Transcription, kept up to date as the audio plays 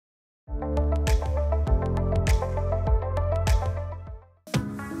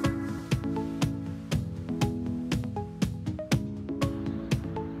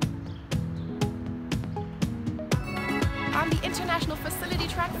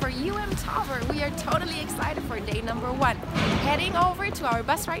Tauber. We are totally excited for day number 1. Heading over to our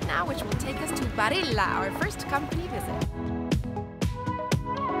bus right now, which will take us to Barilla, our first company visit.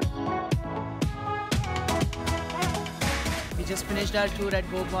 We just finished our tour at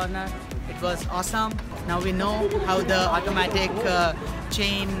Borg Warner. It was awesome. Now we know how the automatic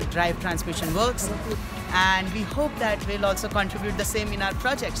chain drive transmission works, and we hope that we'll also contribute the same in our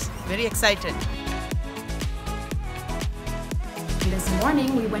projects. Very excited. This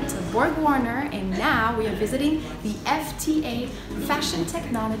morning we went to Borg Warner and now we are visiting the FTA Fashion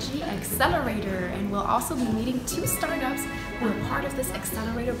Technology Accelerator, and we'll also be meeting 2 startups who are part of this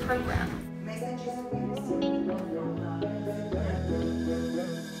accelerator program.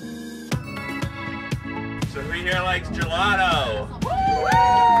 So who here likes gelato?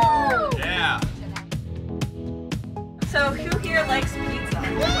 Woo! Yeah. So who here likes pizza?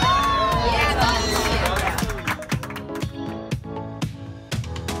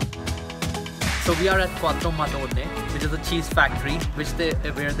 So we are at Quattro Madonne, which is a cheese factory,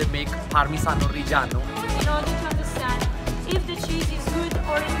 where they make Parmigiano Reggiano. In order to understand if the cheese is good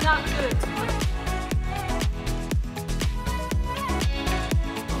or is not good.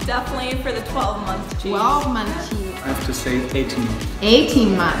 Definitely for the 12-month cheese. 12-month cheese. I have to say 18 months.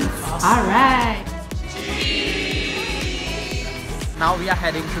 18 months. All right. Now we are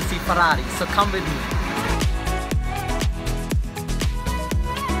heading to see Ferrari, so come with me.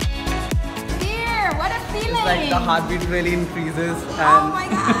 It's like the heartbeat really increases,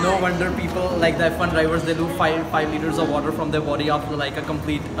 and no wonder people like the F1 drivers, they lose 5 liters of water from their body after like a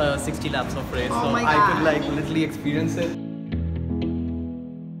complete 60 laps of race. Oh, so I could like literally experience it.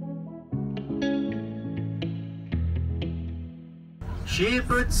 She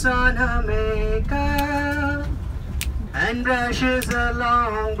puts on her makeup and brushes her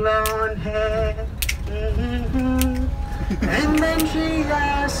long blonde hair. And then she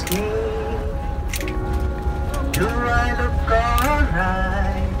asks me, do I look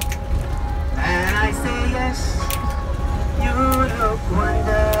alright? And I say yes, you look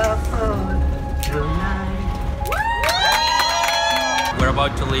wonderful tonight. We're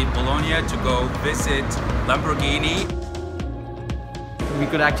about to leave Bologna to go visit Lamborghini. We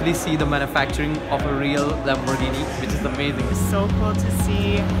could actually see the manufacturing of a real Lamborghini, which is amazing. It's so cool to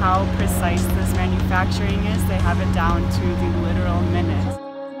see how precise this manufacturing is. They have it down to the literal minute.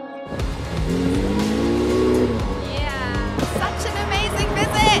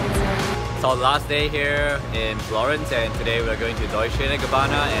 It's our last day here in Florence, and today we are going to Dolce &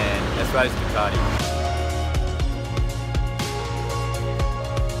 Gabbana and as well as Ducati.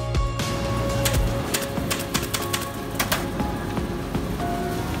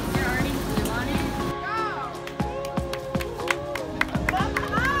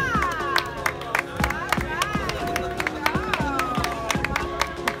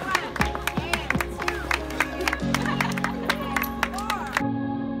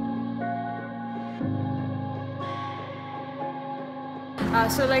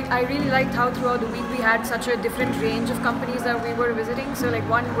 So I really liked how throughout the week we had such a different range of companies that we were visiting. So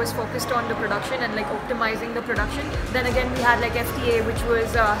one was focused on the production and optimizing the production. Then again we had FTA, which was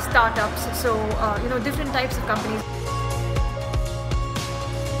startups. So different types of companies.